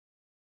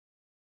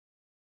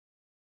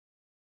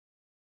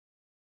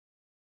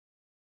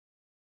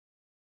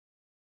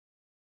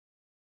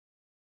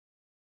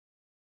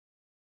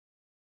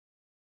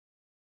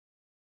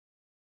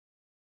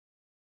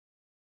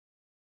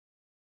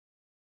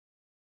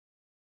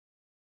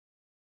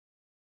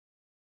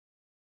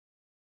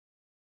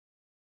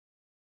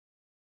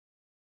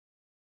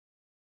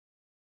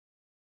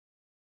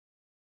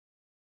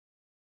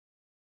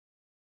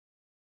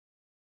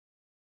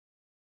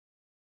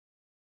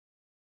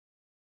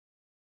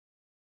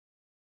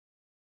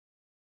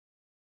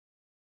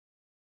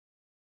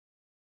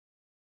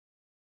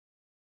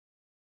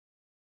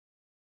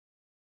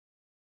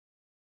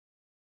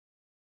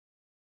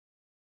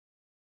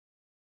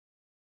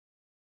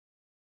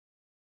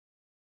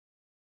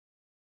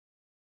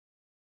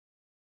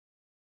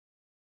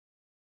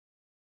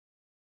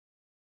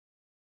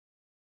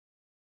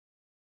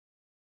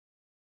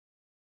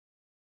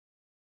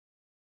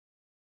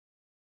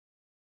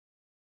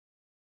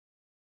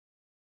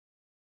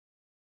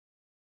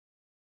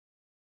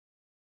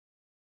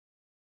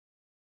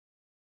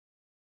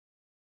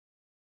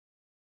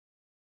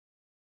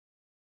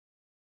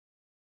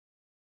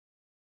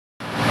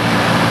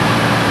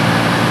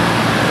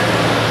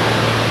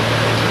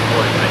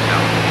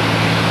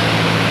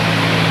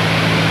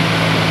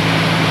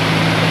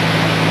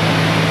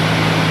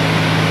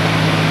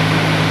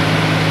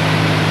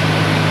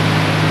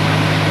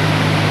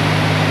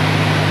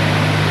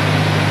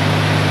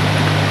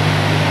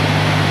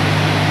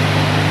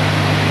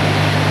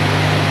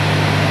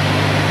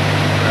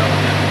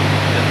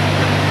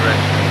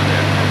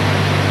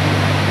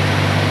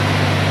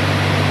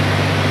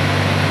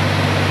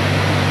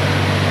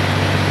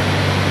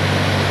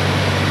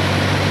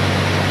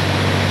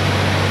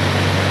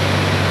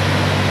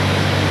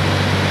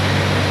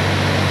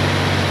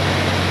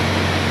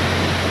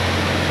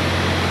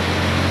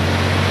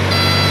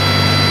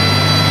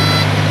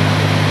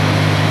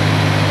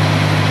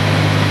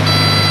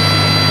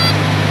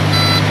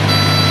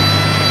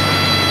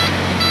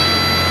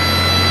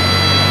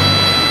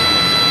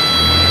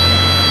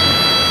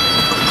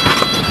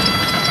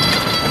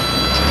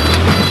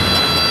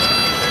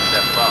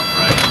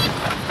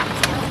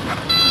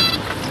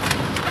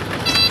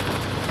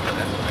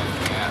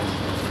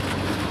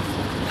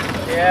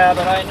Yeah,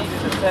 but I needed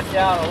to set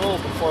down a little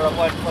before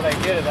what I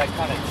did is I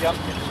kind of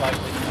jumped it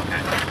slightly.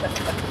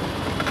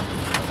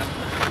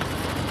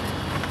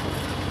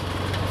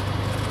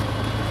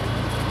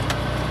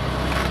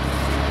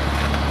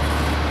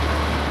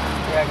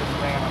 Yeah, just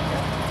bring it on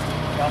there.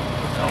 Jump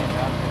it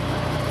down.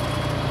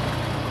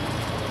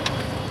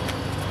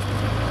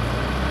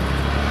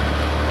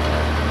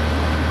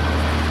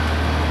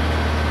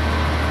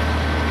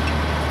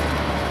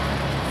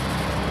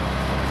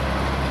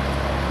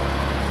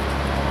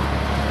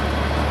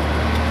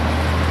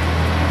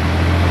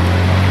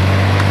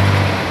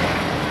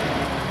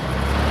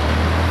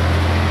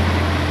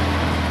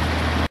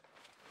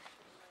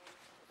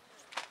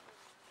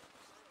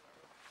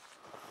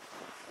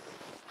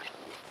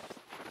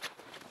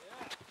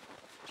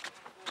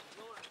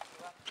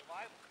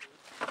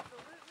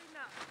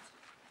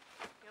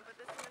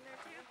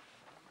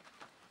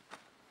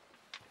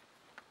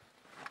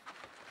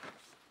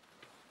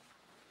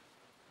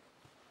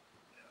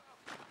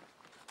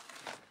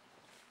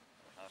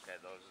 Okay,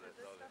 those are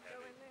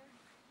heavy.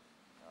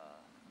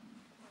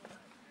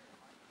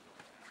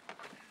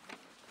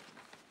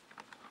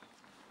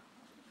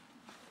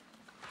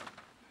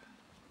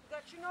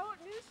 Got your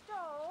new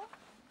stove.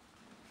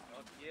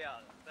 Oh,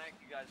 yeah, thank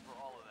you guys for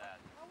all of that.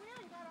 Oh, we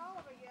ain't got all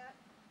of it yet.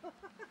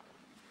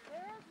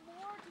 There's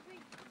more to be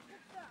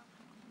picked up.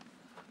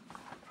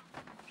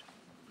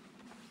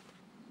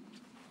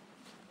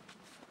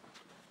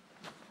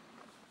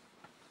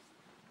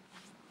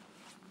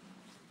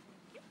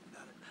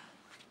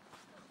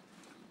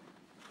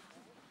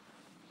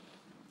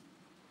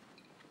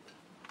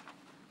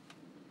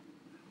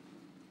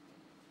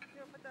 You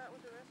gonna put that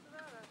with the rest of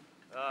that?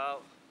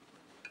 Or?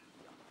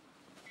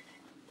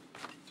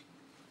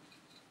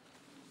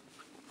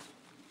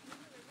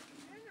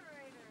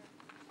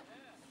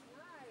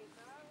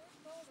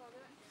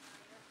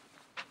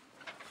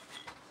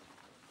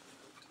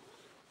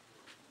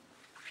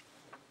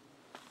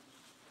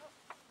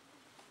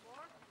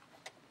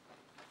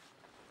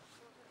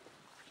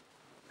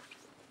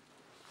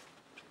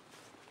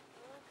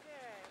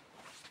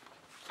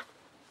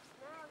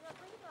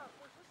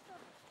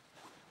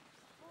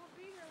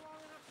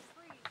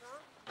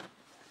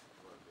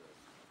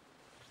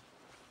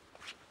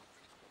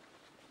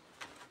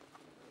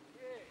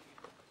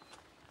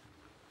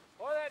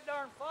 Boy, that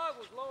darn fog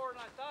was lower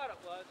than I thought it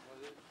was.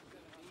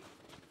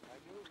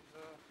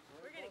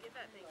 We're gonna get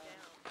that thing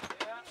down.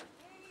 Yeah.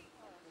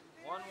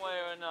 One way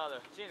or another.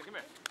 Gina, come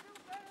here.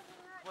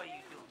 What are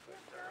you doing for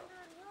a girl?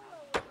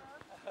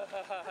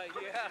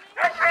 Yeah.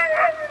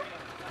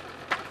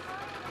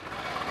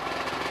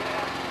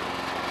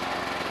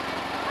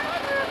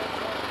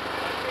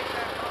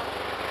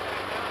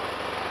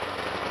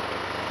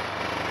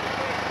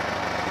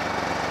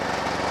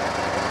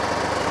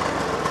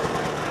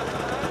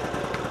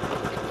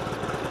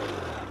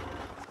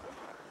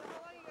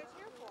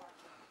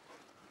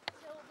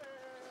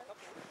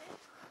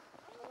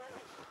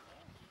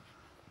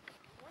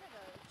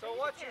 So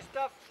watch your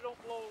stuff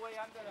don't blow away.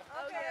 I'm gonna.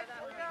 Okay,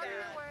 that one right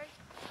there.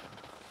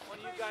 One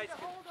of you guys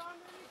can.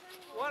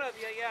 One of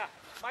you, yeah.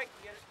 Mike,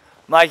 you get it.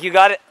 Mike, you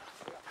got it?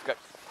 Good.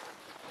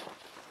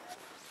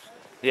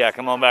 Yeah,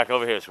 come on back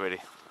over here,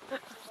 sweetie.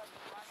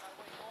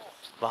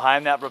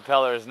 Behind that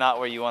propeller is not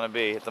where you want to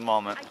be at the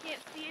moment. I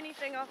can't see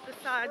anything off the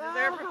sides. Is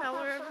there a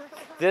propeller over?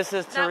 This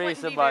is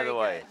Teresa, by the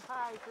way.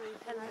 Hi,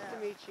 Teresa. Nice to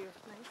meet you.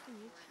 Nice to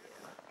meet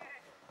you.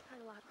 I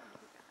love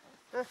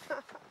you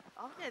guys.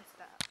 All good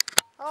stuff.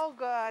 Oh,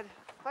 God.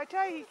 I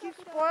tell you, he keeps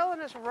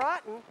spoiling us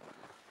rotten.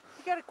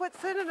 You got to quit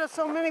sending us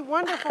so many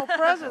wonderful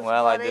presents,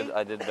 Well, buddy.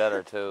 I did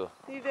better, too.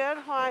 You did?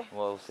 Why?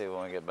 We'll see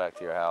when we get back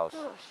to your house.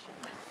 Oh, shit.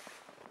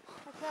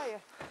 I tell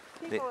you,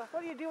 people,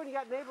 what do you do when you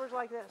got neighbors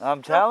like this?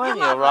 I'm telling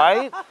you,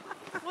 right?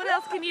 What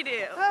else can you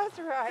do? That's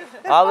right.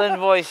 I'll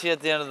invoice you at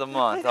the end of the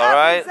month, all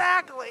right?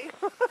 Exactly.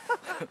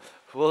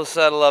 We'll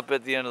settle up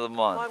at the end of the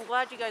month. Well, I'm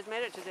glad you guys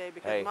made it today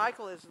because Hey.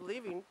 Michael is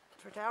leaving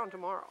for town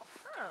tomorrow.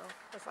 Oh.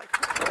 It's like,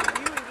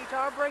 you and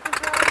guitar breaking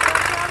town.